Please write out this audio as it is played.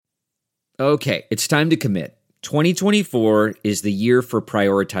Okay, it's time to commit. 2024 is the year for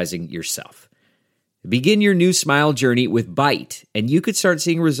prioritizing yourself. Begin your new smile journey with Byte, and you could start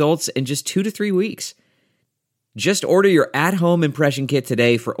seeing results in just 2 to 3 weeks. Just order your at-home impression kit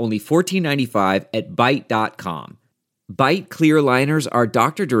today for only $14.95 at Byte.com. Byte clear liners are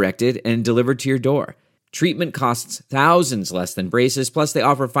doctor-directed and delivered to your door. Treatment costs thousands less than braces, plus they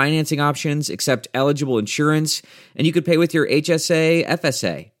offer financing options, accept eligible insurance, and you could pay with your HSA,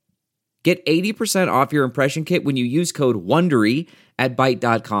 FSA. Get 80% off your impression kit when you use code WONDERY at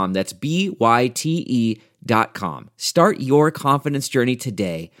Byte.com. That's BYTE.com. Start your confidence journey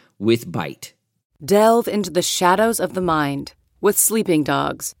today with Byte. Delve into the shadows of the mind with Sleeping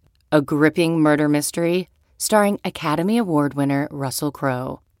Dogs, a gripping murder mystery starring Academy Award winner Russell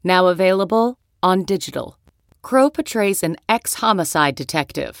Crowe. Now available on digital. Crowe portrays an ex-homicide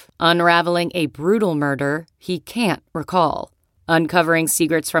detective unraveling a brutal murder he can't recall. Uncovering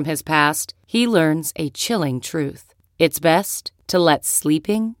secrets from his past, he learns a chilling truth. It's best to let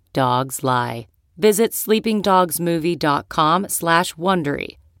sleeping dogs lie. Visit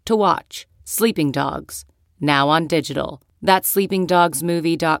sleepingdogsmovie.com/Wondery to watch Sleeping Dogs, now on digital. That's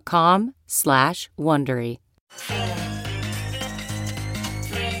sleepingdogsmovie.com/Wondery.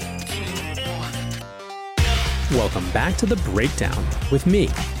 Welcome back to The Breakdown with me,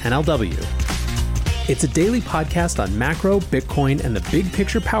 NLW. It's a daily podcast on macro, Bitcoin, and the big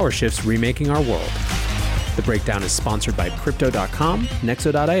picture power shifts remaking our world. The Breakdown is sponsored by Crypto.com,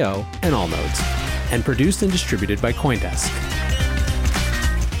 Nexo.io, and Allnodes, and produced and distributed by CoinDesk.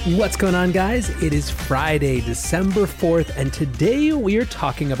 What's going on, guys? It is Friday, December 4th, and today we are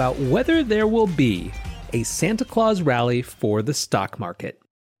talking about whether there will be a Santa Claus rally for the stock market.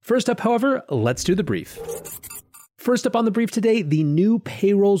 First up, however, let's do the brief. First up on the brief today, the new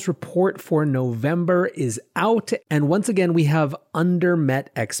payrolls report for November is out, and once again, we have undermet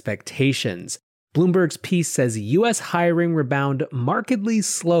expectations. Bloomberg's piece says U.S. hiring rebound markedly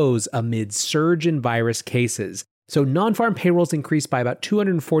slows amid surge in virus cases. So non-farm payrolls increased by about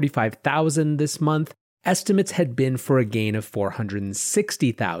 245,000 this month. Estimates had been for a gain of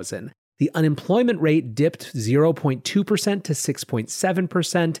 460,000. The unemployment rate dipped 0.2% to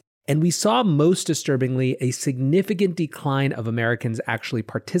 6.7%. And we saw, most disturbingly, a significant decline of Americans actually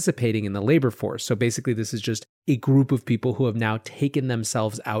participating in the labor force. So basically, this is just a group of people who have now taken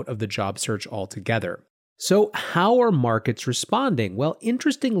themselves out of the job search altogether. So how are markets responding? Well,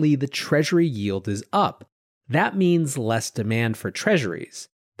 interestingly, the Treasury yield is up. That means less demand for treasuries.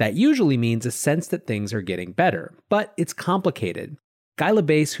 That usually means a sense that things are getting better, but it's complicated. Guy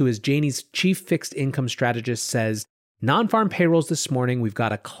LeBase, who is Janie's chief fixed income strategist, says, non-farm payrolls this morning, we've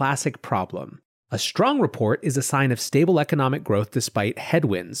got a classic problem. A strong report is a sign of stable economic growth despite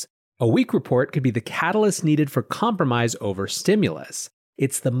headwinds. A weak report could be the catalyst needed for compromise over stimulus.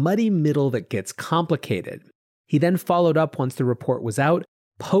 It's the muddy middle that gets complicated. He then followed up once the report was out.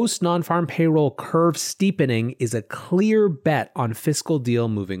 Post-non-farm payroll curve steepening is a clear bet on fiscal deal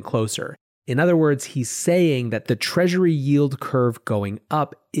moving closer. In other words, he's saying that the Treasury yield curve going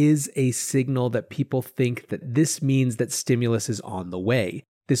up is a signal that people think that this means that stimulus is on the way.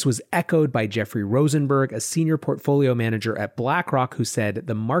 This was echoed by Jeffrey Rosenberg, a senior portfolio manager at BlackRock, who said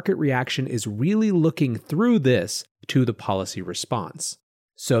the market reaction is really looking through this to the policy response.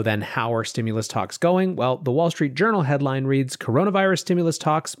 So then how are stimulus talks going? Well, the Wall Street Journal headline reads, coronavirus stimulus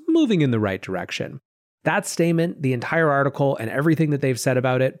talks moving in the right direction. That statement, the entire article, and everything that they've said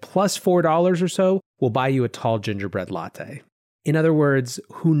about it, plus $4 or so, will buy you a tall gingerbread latte. In other words,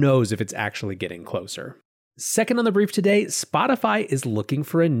 who knows if it's actually getting closer. Second on the brief today, Spotify is looking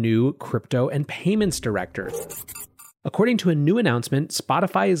for a new crypto and payments director. According to a new announcement,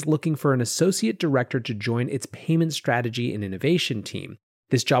 Spotify is looking for an associate director to join its payment strategy and innovation team.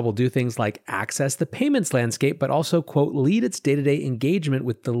 This job will do things like access the payments landscape, but also, quote, lead its day-to-day engagement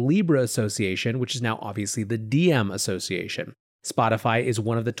with the Libra Association, which is now obviously the DM Association. Spotify is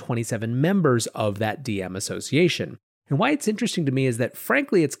one of the 27 members of that DM Association. And why it's interesting to me is that,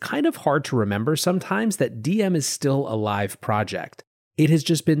 frankly, it's kind of hard to remember sometimes that DM is still a live project. It has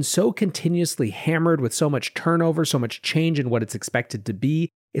just been so continuously hammered with so much turnover, so much change in what it's expected to be.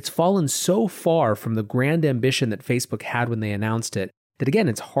 It's fallen so far from the grand ambition that Facebook had when they announced it, that again,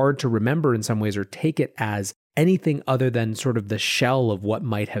 it's hard to remember in some ways or take it as anything other than sort of the shell of what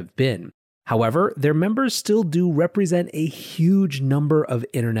might have been. However, their members still do represent a huge number of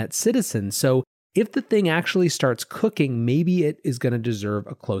internet citizens, so if the thing actually starts cooking, maybe it is going to deserve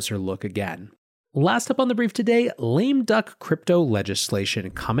a closer look again. Last up on the brief today, lame duck crypto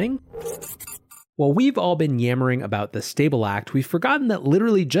legislation coming? While we've all been yammering about the Stable Act, we've forgotten that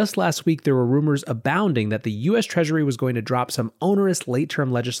literally just last week there were rumors abounding that the U.S. Treasury was going to drop some onerous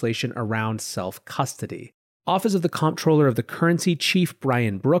late-term legislation around self-custody. Office of the Comptroller of the Currency Chief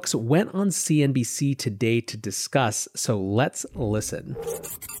Brian Brooks went on CNBC today to discuss, so let's listen.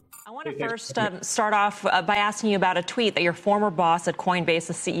 I want to first start off by asking you about a tweet that your former boss at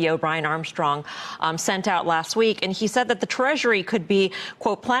Coinbase's CEO, Brian Armstrong, sent out last week. And he said that the Treasury could be,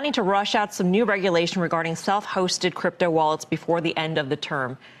 quote, planning to rush out some new regulation regarding self-hosted crypto wallets before the end of the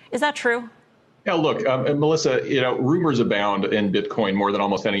term. Is that true? Yeah, look, Melissa, rumors abound in Bitcoin more than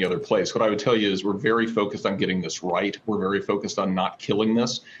almost any other place. What I would tell you is we're very focused on getting this right. We're very focused on not killing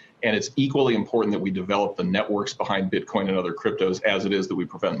this. And it's equally important that we develop the networks behind Bitcoin and other cryptos as it is that we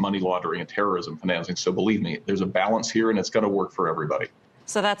prevent money laundering and terrorism financing. So believe me, there's a balance here and it's going to work for everybody.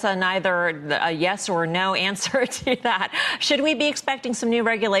 So that's neither a yes or no answer to that. Should we be expecting some new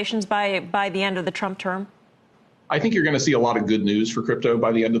regulations by the end of the Trump term? I think you're going to see a lot of good news for crypto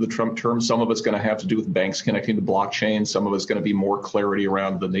by the end of the Trump term. Some of it's going to have to do with banks connecting to blockchain. Some of it's going to be more clarity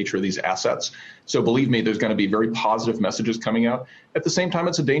around the nature of these assets. So believe me, there's going to be very positive messages coming out. At the same time,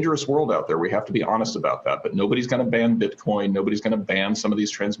 it's a dangerous world out there. We have to be honest about that. But nobody's going to ban Bitcoin. Nobody's going to ban some of these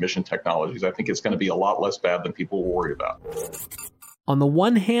transmission technologies. I think it's going to be a lot less bad than people were worried about. On the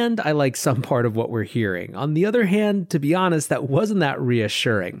one hand, I like some part of what we're hearing. On the other hand, to be honest, that wasn't that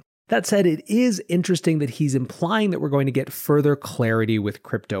reassuring. That said, it is interesting that he's implying that we're going to get further clarity with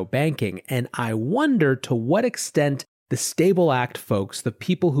crypto banking, and I wonder to what extent the Stable Act folks, the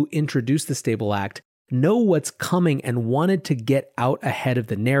people who introduced the Stable Act, know what's coming and wanted to get out ahead of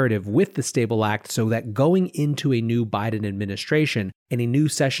the narrative with the Stable Act so that going into a new Biden administration and a new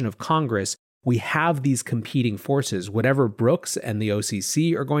session of Congress, we have these competing forces, whatever Brooks and the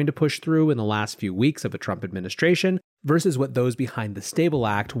OCC are going to push through in the last few weeks of a Trump administration versus what those behind the Stable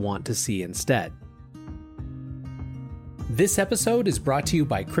Act want to see instead. This episode is brought to you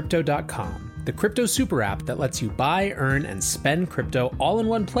by Crypto.com, the crypto super app that lets you buy, earn, and spend crypto all in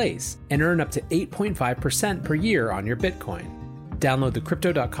one place and earn up to 8.5% per year on your Bitcoin. Download the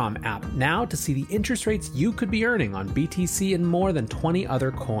Crypto.com app now to see the interest rates you could be earning on BTC and more than 20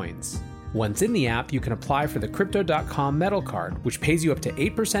 other coins. Once in the app, you can apply for the Crypto.com Metal Card, which pays you up to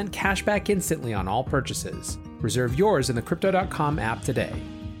 8% cash back instantly on all purchases. Reserve yours in the Crypto.com app today.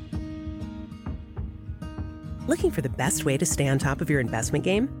 Looking for the best way to stay on top of your investment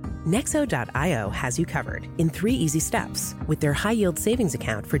game? Nexo.io has you covered in 3 easy steps with their high-yield savings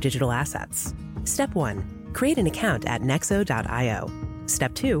account for digital assets. Step 1. Create an account at Nexo.io.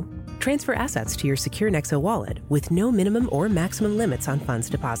 Step 2. Transfer assets to your secure Nexo wallet with no minimum or maximum limits on funds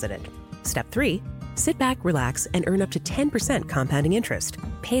deposited. Step 3. Sit back, relax, and earn up to 10% compounding interest,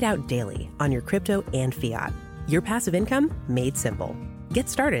 paid out daily on your crypto and fiat. Your passive income made simple. Get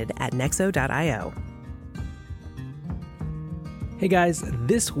started at Nexo.io. Hey guys,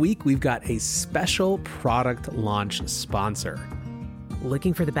 this week we've got a special product launch sponsor.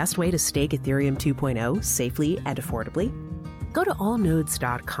 Looking for the best way to stake Ethereum 2.0 safely and affordably? Go to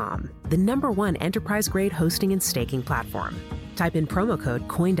allnodes.com, the #1 enterprise-grade hosting and staking platform. Type in promo code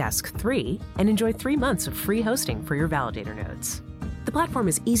CoinDesk3 and enjoy 3 months of free hosting for your validator nodes. The platform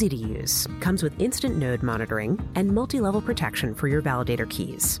is easy to use, comes with instant node monitoring, and multi-level protection for your validator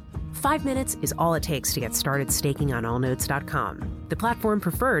keys. 5 minutes is all it takes to get started staking on allnodes.com, the platform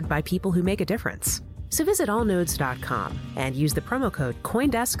preferred by people who make a difference. So visit allnodes.com and use the promo code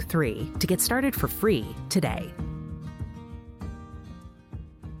CoinDesk3 to get started for free today.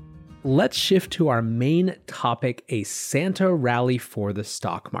 Let's shift to our main topic, a Santa rally for the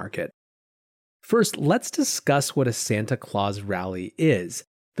stock market. First, let's discuss what a Santa Claus rally is.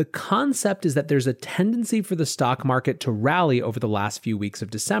 The concept is that there's a tendency for the stock market to rally over the last few weeks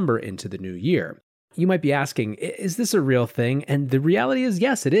of December into the new year. You might be asking, is this a real thing? And the reality is,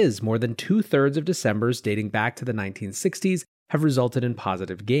 yes, it is. More than 2/3 of Decembers dating back to the 1960s have resulted in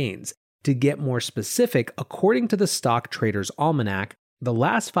positive gains. To get more specific, according to the Stock Traders Almanac, the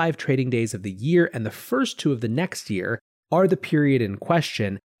last 5 trading days of the year and the first 2 of the next year are the period in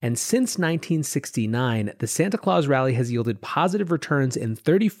question, and since 1969, the Santa Claus rally has yielded positive returns in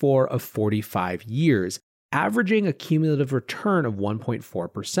 34 of 45 years, averaging a cumulative return of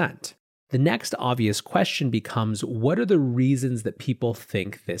 1.4%. The next obvious question becomes, what are the reasons that people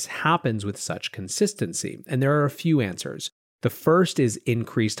think this happens with such consistency? And there are a few answers. The first is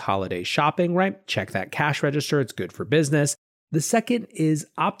increased holiday shopping, right? Check that cash register, it's good for business. The second is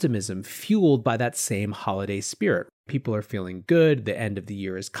optimism fueled by that same holiday spirit. People are feeling good, the end of the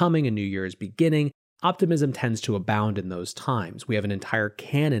year is coming, a new year is beginning. Optimism tends to abound in those times. We have an entire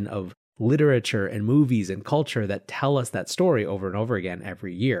canon of literature and movies and culture that tell us that story over and over again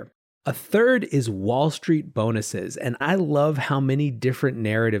every year. A third is Wall Street bonuses, and I love how many different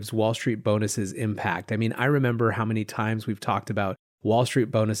narratives Wall Street bonuses impact. I mean, I remember how many times we've talked about Wall Street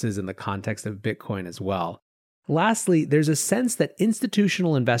bonuses in the context of Bitcoin as well. Lastly, there's a sense that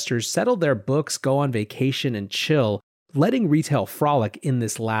institutional investors settle their books, go on vacation, and chill, letting retail frolic in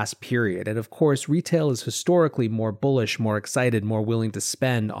this last period. And of course, retail is historically more bullish, more excited, more willing to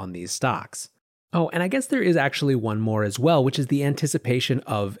spend on these stocks. Oh, and I guess there is actually one more as well, which is the anticipation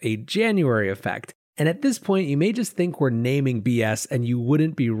of a January effect. And at this point, you may just think we're naming BS, and you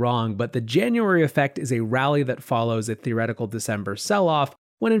wouldn't be wrong, but the January effect is a rally that follows a theoretical December sell-off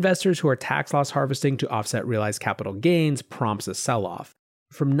when investors who are tax loss harvesting to offset realized capital gains prompts a sell-off.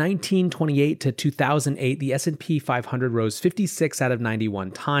 From 1928 to 2008, the S&P 500 rose 56 out of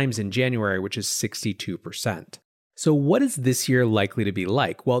 91 times in January, which is 62%. So what is this year likely to be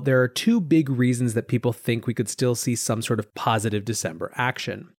like? Well, there are two big reasons that people think we could still see some sort of positive December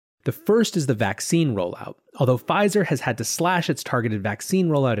action. The first is the vaccine rollout. Although Pfizer has had to slash its targeted vaccine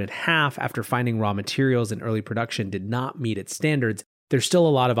rollout in half after finding raw materials in early production did not meet its standards, there's still a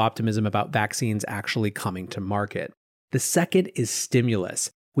lot of optimism about vaccines actually coming to market. The second is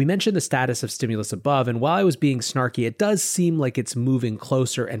stimulus. We mentioned the status of stimulus above, and while I was being snarky, it does seem like it's moving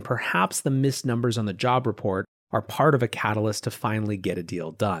closer, and perhaps the missed numbers on the job report are part of a catalyst to finally get a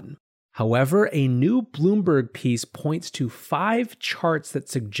deal done. However, a new Bloomberg piece points to 5 charts that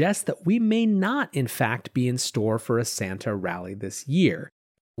suggest that we may not, in fact, be in store for a Santa rally this year.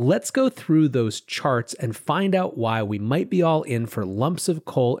 Let's go through those charts and find out why we might be all in for lumps of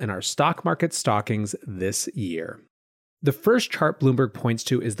coal in our stock market stockings this year. The first chart Bloomberg points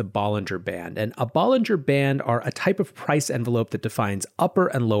to is the Bollinger Band, and a Bollinger Band are a type of price envelope that defines upper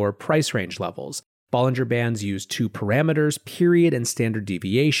and lower price range levels. Bollinger Bands use 2 parameters, period and standard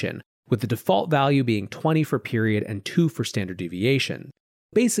deviation, with the default value being 20 for period and 2 for standard deviation.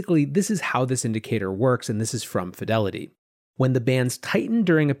 Basically, this is how this indicator works, and this is from Fidelity. When the bands tighten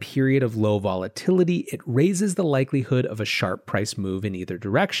during a period of low volatility, it raises the likelihood of a sharp price move in either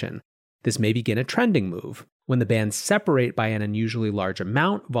direction. This may begin a trending move. When the bands separate by an unusually large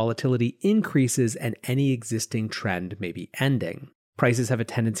amount, volatility increases and any existing trend may be ending. Prices have a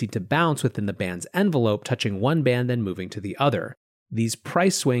tendency to bounce within the band's envelope, touching one band then moving to the other. These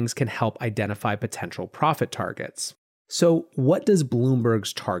price swings can help identify potential profit targets. So what does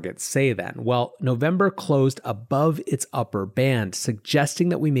Bloomberg's target say then? Well, November closed above its upper band, suggesting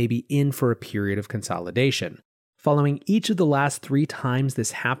that we may be in for a period of consolidation. Following each of the last 3 times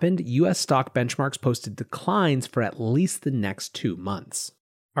this happened, US stock benchmarks posted declines for at least the next 2 months.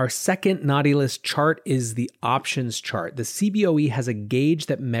 Our second naughty list chart is the options chart. The CBOE has a gauge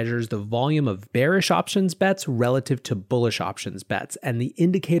that measures the volume of bearish options bets relative to bullish options bets, and the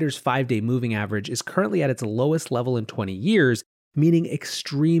indicator's 5-day moving average is currently at its lowest level in 20 years, meaning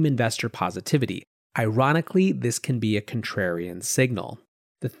extreme investor positivity. Ironically, this can be a contrarian signal.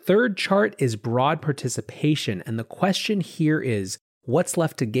 The third chart is broad participation, and the question here is, what's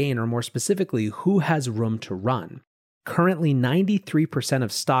left to gain, or more specifically, who has room to run? Currently, 93%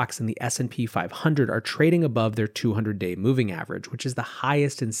 of stocks in the S&P 500 are trading above their 200-day moving average, which is the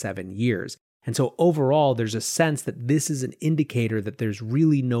highest in 7 years. And so overall, there's a sense that this is an indicator that there's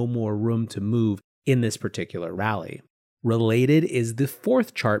really no more room to move in this particular rally. Related is the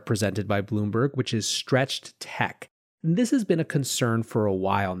fourth chart presented by Bloomberg, which is stretched tech. And this has been a concern for a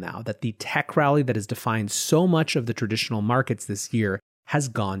while now, that the tech rally that has defined so much of the traditional markets this year has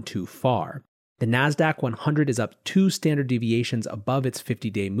gone too far. The NASDAQ 100 is up 2 standard deviations above its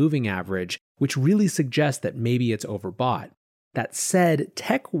 50-day moving average, which really suggests that maybe it's overbought. That said,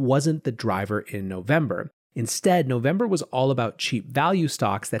 tech wasn't the driver in November. Instead, November was all about cheap value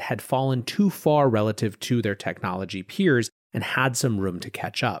stocks that had fallen too far relative to their technology peers and had some room to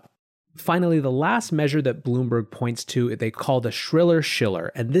catch up. Finally, the last measure that Bloomberg points to, they call the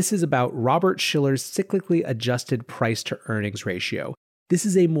Shiller-Schiller, and this is about Robert Shiller's cyclically adjusted price-to-earnings ratio. This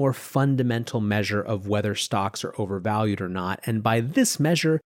is a more fundamental measure of whether stocks are overvalued or not, and by this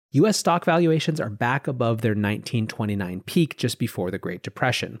measure, US stock valuations are back above their 1929 peak just before the Great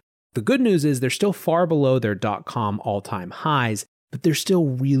Depression. The good news is they're still far below their dot-com all-time highs, but they're still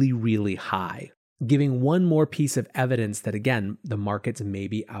really, really high, giving one more piece of evidence that, again, the markets may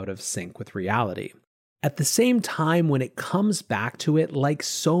be out of sync with reality. At the same time, when it comes back to it, like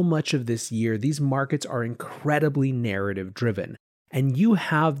so much of this year, these markets are incredibly narrative-driven. And you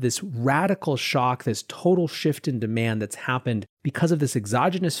have this radical shock, this total shift in demand that's happened because of this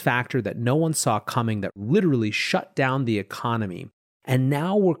exogenous factor that no one saw coming that literally shut down the economy. And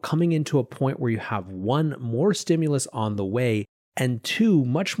now we're coming into a point where you have 1, more stimulus on the way, and 2,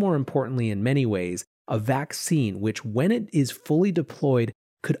 much more importantly in many ways, a vaccine, which when it is fully deployed,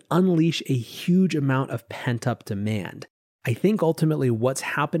 could unleash a huge amount of pent-up demand. I think ultimately what's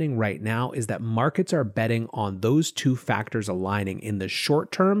happening right now is that markets are betting on those two factors aligning. In the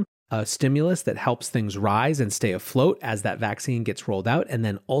short term, a stimulus that helps things rise and stay afloat as that vaccine gets rolled out, and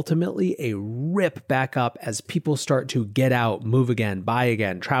then ultimately a rip back up as people start to get out, move again, buy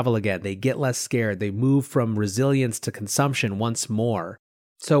again, travel again. They get less scared. They move from resilience to consumption once more.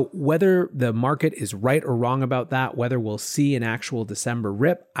 So whether the market is right or wrong about that, whether we'll see an actual December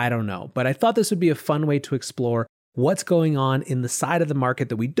rip, I don't know. But I thought this would be a fun way to explore what's going on in the side of the market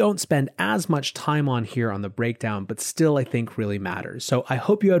that we don't spend as much time on here on the breakdown, but still I think really matters. So I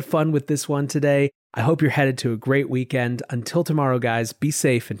hope you had fun with this one today. I hope you're headed to a great weekend. Until tomorrow, guys, be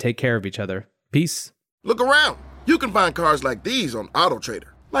safe and take care of each other. Peace. Look around. You can find cars like these on AutoTrader,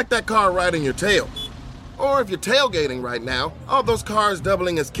 like that car right in your tail. Or if you're tailgating right now, all those cars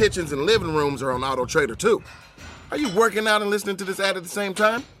doubling as kitchens and living rooms are on AutoTrader too. Are you working out and listening to this ad at the same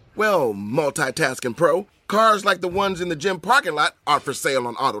time? Well, multitasking pro, cars like the ones in the gym parking lot are for sale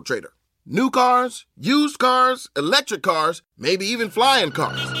on AutoTrader. New cars, used cars, electric cars, maybe even flying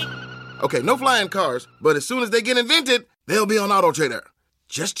cars. Okay, no flying cars, but as soon as they get invented, they'll be on AutoTrader.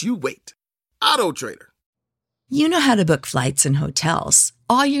 Just you wait. AutoTrader. You know how to book flights and hotels.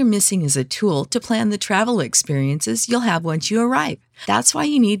 All you're missing is a tool to plan the travel experiences you'll have once you arrive. That's why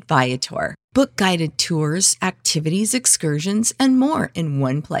you need Viator. Book guided tours, activities, excursions, and more in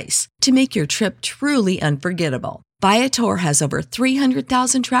one place to make your trip truly unforgettable. Viator has over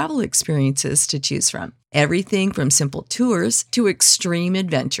 300,000 travel experiences to choose from. Everything from simple tours to extreme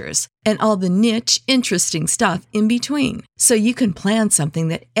adventures and all the niche, interesting stuff in between. So you can plan something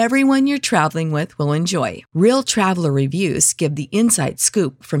that everyone you're traveling with will enjoy. Real traveler reviews give the inside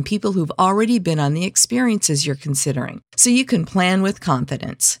scoop from people who've already been on the experiences you're considering. So you can plan with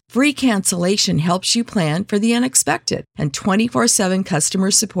confidence. Free cancellation helps you plan for the unexpected. And 24/7 customer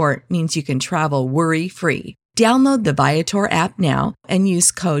support means you can travel worry-free. Download the Viator app now and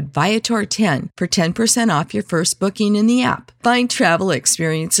use code Viator10 for 10% off your first booking in the app. Find travel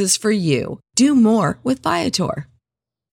experiences for you. Do more with Viator.